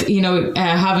 obviously, with,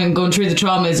 having gone through the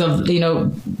traumas of,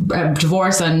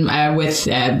 divorce and with,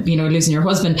 losing your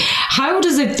husband. How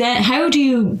do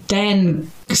you then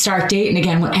start dating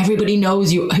again when everybody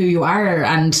knows who you are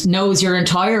and knows your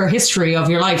entire history of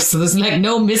your life? So there's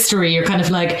no mystery. You're kind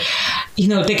of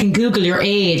they can Google your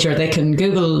age, or they can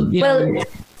Google, Well,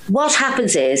 what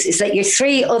happens is that your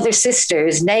 3 other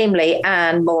sisters, namely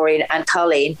Anne, Maureen and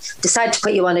Colleen, decide to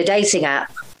put you on a dating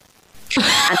app.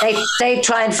 And they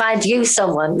try and find you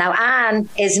someone. Now, Anne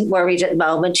isn't worried at the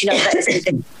moment. That's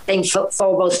the thing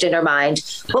foremost in her mind.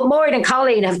 But Maureen and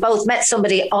Colleen have both met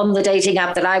somebody on the dating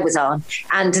app that I was on,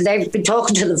 and they've been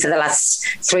talking to them for the last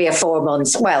 3 or 4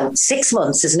 months. Well, 6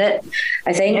 months, isn't it?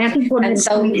 I think. And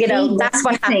so, that's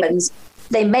what happens.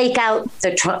 They make out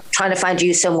they're trying to find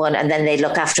you someone, and then they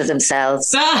look after themselves.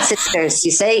 Sisters,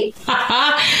 you see?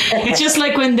 It's just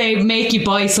like when they make you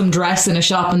buy some dress in a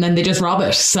shop and then they just rob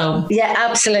it. So yeah,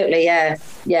 absolutely, yeah.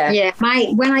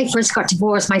 When I first got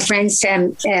divorced, my friends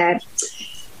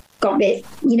got me,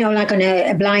 on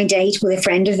a blind date with a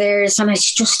friend of theirs, and I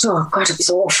just, oh God, it was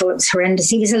awful. It was horrendous.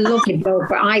 He was a lovely bloke,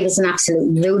 but I was an absolute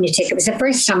lunatic. It was the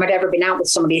first time I'd ever been out with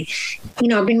somebody.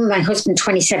 I've been with my husband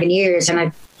 27 years, and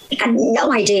I had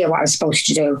no idea what I was supposed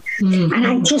to do. And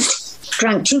I just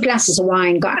drank 2 glasses of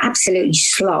wine, got absolutely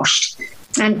sloshed.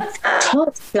 and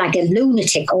talked like a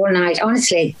lunatic all night.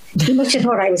 Honestly, he must have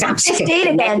thought I was absolutely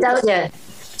 15 again, don't you?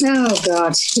 Oh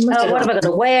God! What am I going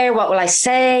to wear? What will I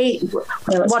say?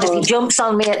 What if he jumps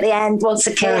on me at the end? Wants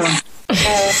a kiss?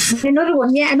 Another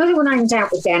one I went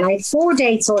out with then. I had 4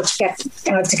 dates all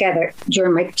together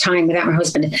during my time without my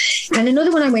husband. And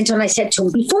another one I went on, I said to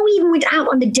him, before we even went out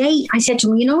on the date, I said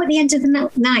to him, at the end of the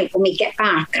night when we get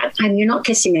back, and you're not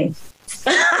kissing me.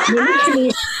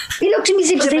 He looked at me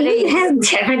and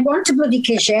said, I'd want to bloody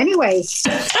kiss you anyway.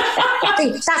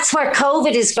 That's where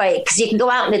COVID is great, because you can go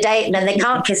out on a date and then they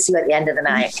can't kiss you at the end of the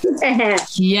night.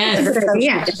 Yes. Yeah.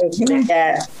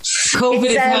 COVID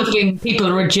is helping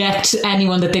people reject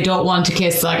anyone that they don't want to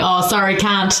kiss. Like, oh, sorry,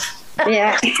 can't.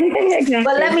 Yeah, exactly.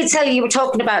 Well, let me tell you were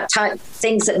talking about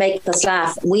things that make us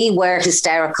laugh. We were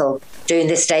hysterical doing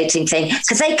this dating thing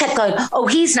because they kept going, oh,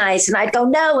 he's nice, and I'd go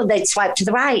no, and they'd swipe to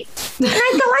the right, and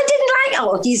I'd go, I didn't like,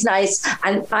 oh, he's nice,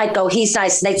 and I'd go, he's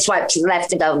nice, and they'd swipe to the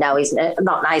left and go, no, he's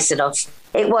not nice enough.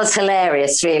 It was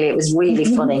hilarious, really. It was really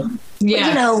funny.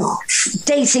 Yeah. But,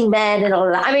 dating men and all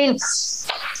of that. I mean,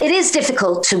 it is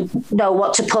difficult to know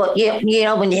what to put. You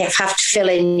know, when you have to fill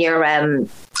in your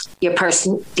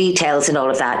person details and all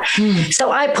of that.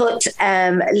 So I put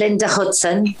Linda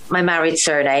Hudson, my married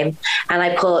surname, and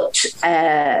I put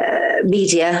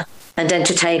media and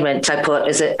entertainment. I put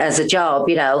as a job,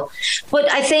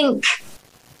 But I think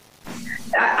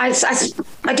I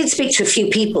did speak to a few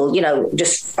people,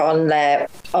 just on the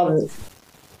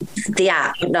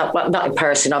app, not in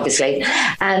person, obviously,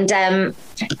 and they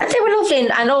were lovely,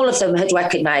 and all of them had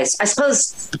recognised. I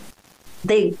suppose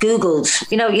they Googled,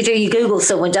 you Google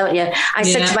someone, don't you? I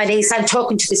said to my niece, I'm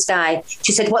talking to this guy.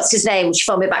 She said, what's his name? She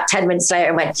phoned me back 10 minutes later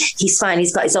and went, he's fine.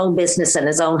 He's got his own business and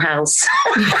his own house.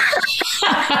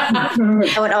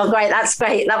 I went, oh, great. That's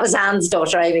great. That was Anne's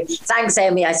daughter, Amy. Thanks,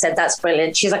 Amy. I said, that's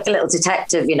brilliant. She's like a little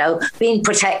detective, being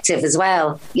protective as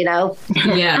well, Yeah.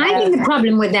 I think the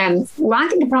problem with them,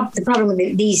 the problem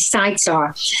with these sites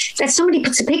are that somebody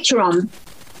puts a picture on,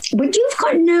 but you've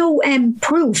got no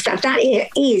proof that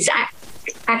is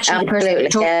actually the person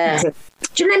talking to.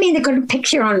 Do you know what I mean? They've got a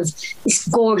picture on this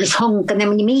gorgeous hunk, and then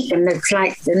when you meet them, it's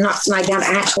like they're not like that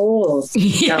at all.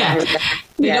 Yeah.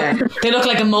 They look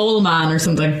like a mole man or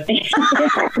something.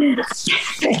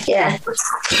 Yeah.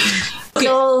 It's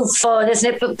all fun,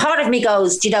 isn't it? But part of me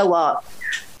goes, do you know what?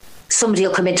 Somebody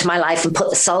will come into my life and put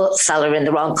the salt cellar in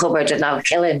the wrong cupboard and I'll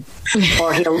kill him.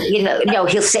 Or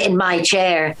he'll sit in my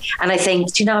chair. And I think,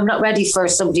 I'm not ready for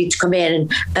somebody to come in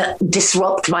and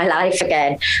disrupt my life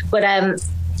again. But,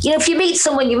 if you meet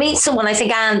someone, I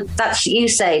think, Anne, that's what you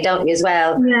say, don't you, as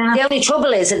well? Yeah. The only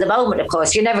trouble is at the moment, of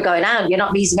course, you're never going out. You're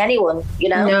not meeting anyone,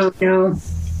 No.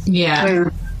 Yeah.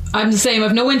 I'm the same.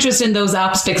 I've no interest in those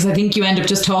apps because I think you end up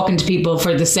just talking to people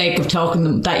for the sake of talking to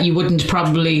them that you wouldn't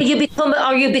probably. You become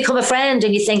a friend,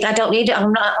 and you think, I don't need it.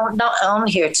 I'm not on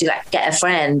here to get a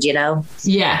friend, Yeah.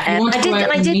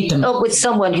 I did up with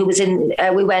someone who was in.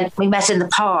 We met in the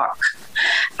park,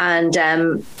 and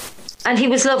he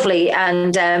was lovely,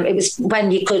 and it was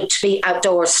when you could be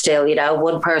outdoors still,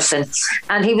 one person,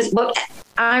 and he was, but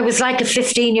I was like a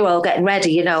 15-year-old getting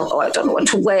ready, oh, I don't know what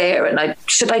to wear, and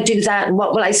should I do that, and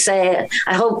what will I say?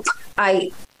 I hope I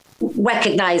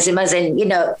recognise him as in,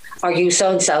 are you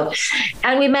so-and-so?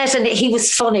 And we met, and he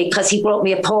was funny because he brought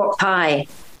me a pork pie.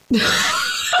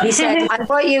 He said, I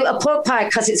brought you a pork pie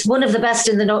because it's one of the best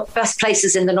best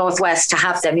places in the Northwest to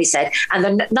have them, he said. And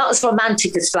they're not as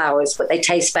romantic as flowers, but they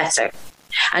taste better.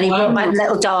 And he brought my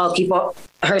little dog, he brought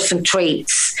her some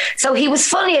treats. So he was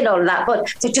funny and all of that,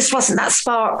 but there just wasn't that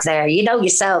spark there. You know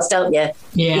yourself, don't you?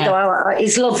 Yeah. You go, oh,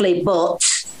 he's lovely, but,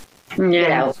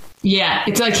 Yeah,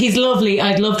 it's like, he's lovely.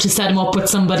 I'd love to set him up with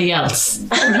somebody else.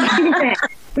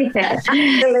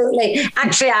 Absolutely.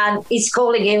 Actually, Anne, he's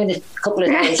calling you in a couple of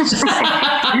days.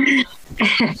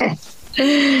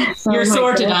 You're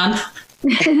sorted, Anne.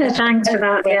 Thanks for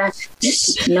that. Yeah,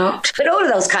 not. But all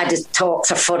of those kind of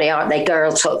talks are funny, aren't they?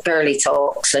 Girly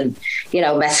talks, and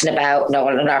messing about and all.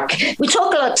 And we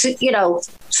talk a lot.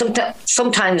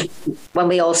 Sometimes when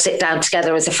we all sit down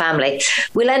together as a family,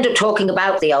 we'll end up talking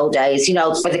about the old days.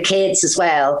 For the kids as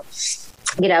well.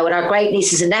 And our great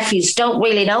nieces and nephews don't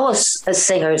really know us as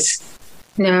singers.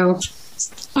 No.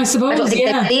 I suppose, I don't think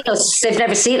they've seen us. They've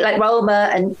never seen, like Roma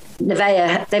and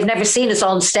Nevaeh, they've never seen us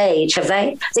on stage, have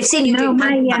they? They've seen you do.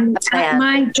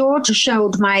 My daughter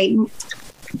showed my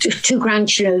two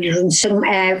grandchildren some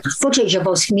footage of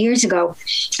us from years ago.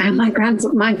 And my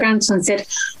grandson said,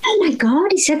 oh my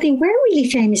God, he said they were really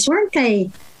famous, weren't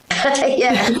they?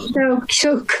 Yeah.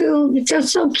 So cool.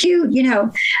 It's so cute,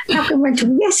 Malcolm went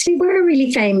to, yes, we were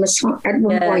really famous at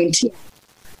one point.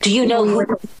 Do you know who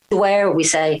to wear, we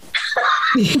say?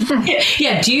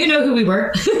 Yeah, do you know who we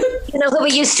were? You know who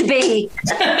we used to be.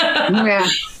 Yeah.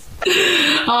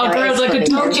 Oh, girls, I could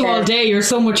talk to you all day. You're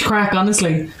so much crack,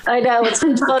 honestly. I know, it's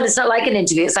good fun. It's not like an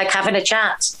interview. It's like having a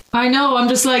chat. I know. I'm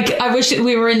just like, I wish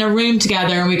we were in a room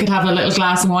together and we could have a little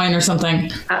glass of wine or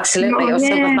something. Absolutely. Oh,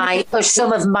 or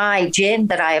some of my gin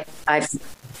that I've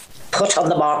put on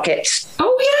the market.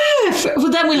 Oh yeah.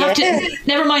 Well, then we'll have to.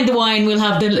 Never mind the wine. We'll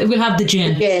have the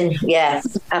gin. Gin. Yeah.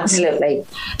 Absolutely.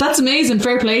 That's amazing.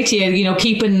 Fair play to you. You know,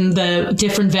 keeping the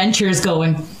different ventures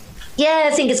going. Yeah,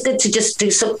 I think it's good to just do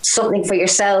something for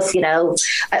yourself, you know.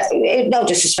 No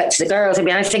disrespect to the girls. I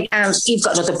mean, I think, Anne, you've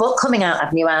got another book coming out,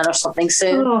 haven't you, Anne, or something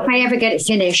soon? Oh, if I ever get it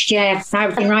finished, yeah.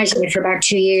 I've been writing it for about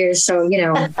 2 years, so, you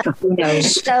know, who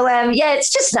knows. So, yeah,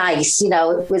 it's just nice, you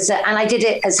know. It was, and I did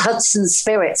it as Hudson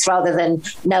Spirits rather than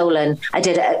Nolan. I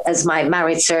did it as my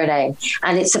married surname.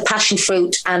 And it's a passion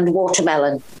fruit and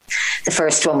watermelon, the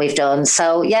first one we've done.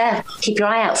 So, yeah, keep your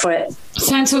eye out for it.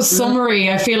 Sounds so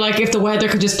summery. I feel like if the weather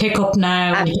could just pick up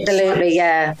now. Absolutely,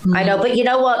 yeah. I know. But you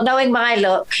know what? Knowing my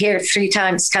luck here 3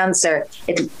 times cancer,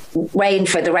 it'll rain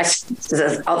for the rest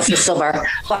of the summer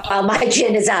while my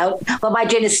gin is out, while my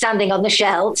gin is standing on the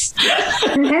shelves.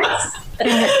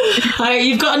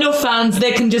 You've got enough fans.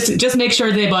 They can just make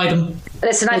sure they buy them.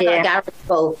 Listen, I've got a garage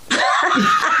full.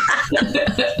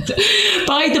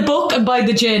 Buy the book and buy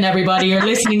the gin, everybody. You're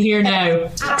listening here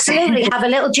now. Absolutely. Have a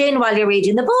little gin while you're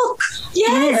reading the book.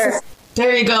 Yes.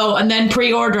 There you go. And then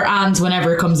pre-order Anne's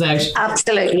whenever it comes out.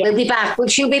 Absolutely. We'll be back.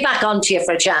 She'll be back on to you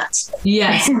for a chat.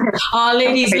 Yes.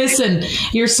 Ladies, listen,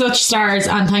 you're such stars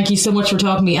and thank you so much for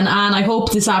talking to me. And Anne, I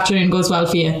hope this afternoon goes well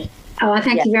for you. Oh,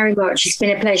 thank you very much. It's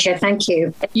been a pleasure. Thank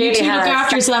you. You too, look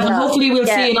after yourself and hopefully we'll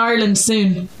see you in Ireland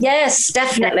soon. Yes,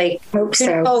 definitely. Hope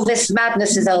so. Oh, this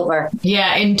madness is over.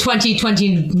 Yeah, in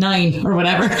 2029 or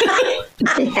whatever.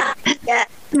 Yeah.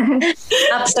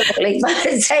 Absolutely.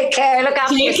 Take care. Look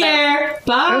after yourself. Take care.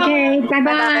 Bye. Okay.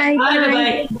 Bye-bye.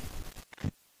 Bye.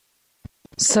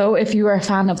 So if you are a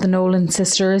fan of the Nolan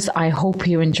sisters, I hope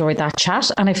you enjoyed that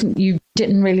chat. And if you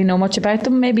didn't really know much about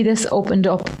them, maybe this opened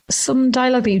up some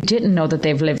dialogue that you didn't know that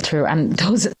they've lived through. And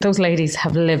those ladies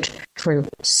have lived through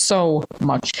so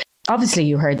much. Obviously,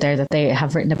 you heard there that they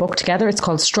have written a book together. It's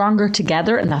called Stronger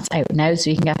Together, and that's out now.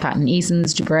 So you can get that in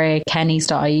Eason's, Dubray,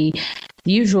 Kenny's.ie,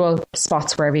 the usual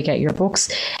spots wherever you get your books.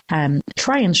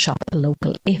 Try and shop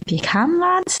local if you can,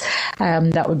 lads.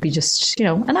 That would be just,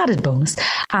 an added bonus.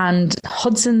 And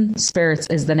Hudson Spirits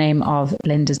is the name of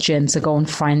Linda's gin, so go and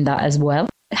find that as well.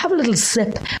 Have a little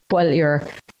sip while you're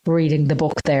reading the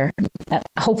book there.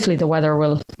 Hopefully the weather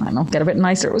will, get a bit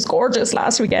nicer. It was gorgeous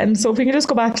last weekend, so if you can just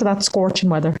go back to that scorching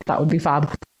weather, that would be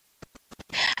fab.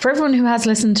 For everyone who has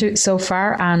listened to it so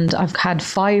far, and I've had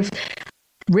 5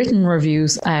 written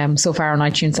reviews so far on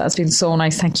iTunes. That's been so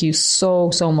nice. Thank you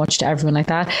so much to everyone like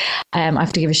that. I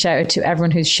have to give a shout out to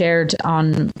everyone who's shared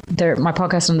on my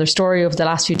podcast on their story over the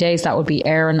last few days. That would be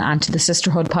Erin and to the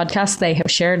Sisterhood podcast. They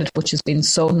have shared it, which has been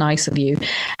so nice of you.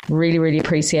 Really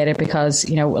appreciate it, because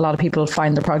a lot of people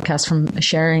find their podcast from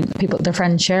sharing, their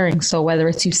friends sharing. So whether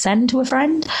it's you send to a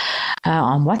friend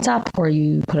on WhatsApp, or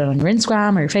you put it on your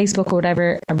Instagram or your Facebook or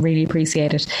whatever, I really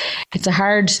appreciate it. It's a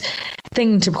hard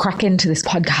thing to crack into this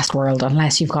podcast world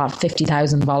unless you've got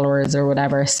 50,000 followers or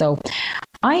whatever. So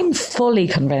I'm fully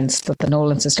convinced that the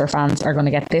Nolan sister fans are going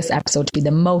to get this episode to be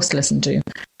the most listened to,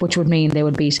 which would mean they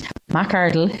would beat Mac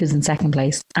Ardle, who's in second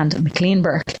place, and McLean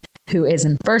Burke, who is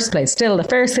in first place. Still, the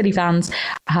Fair City fans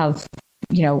have,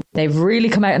 they've really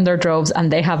come out in their droves and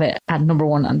they have it at number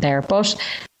 1 on there. But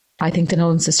I think the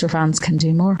Nolan sister fans can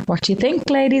do more. What do you think,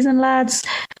 ladies and lads?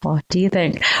 What do you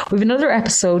think? We have another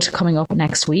episode coming up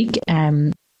next week.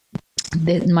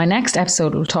 My next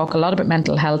episode will talk a lot about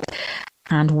mental health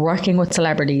and working with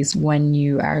celebrities when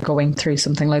you are going through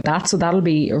something like that. So that'll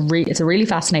be it's a really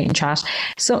fascinating chat.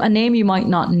 So a name you might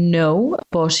not know,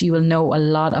 but you will know a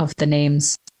lot of the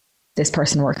names this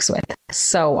person works with.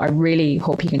 So I really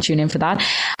hope you can tune in for that.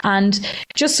 And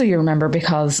just so you remember,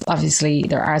 because obviously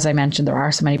as I mentioned, there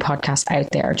are so many podcasts out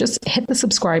there, just hit the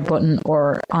subscribe button,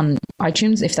 or on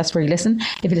iTunes if that's where you listen.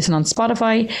 If you listen on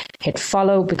Spotify, hit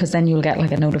follow, because then you'll get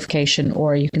like a notification,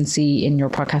 or you can see in your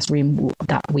podcast room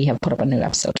that we have put up a new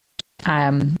episode.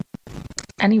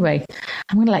 Anyway,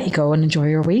 I'm going to let you go and enjoy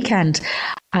your weekend.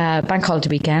 Bank holiday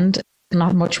weekend.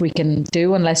 Not much we can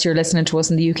do unless you're listening to us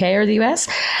in the UK or the US.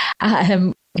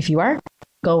 If you are,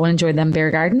 go and enjoy them beer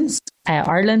gardens.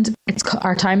 Ireland,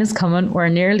 our time is coming. We're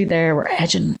nearly there. We're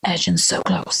edging so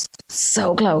close.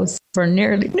 We're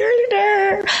nearly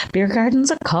there. Beer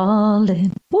gardens are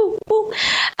calling. Woo, woo.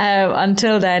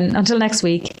 Until next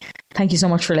week, thank you so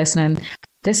much for listening.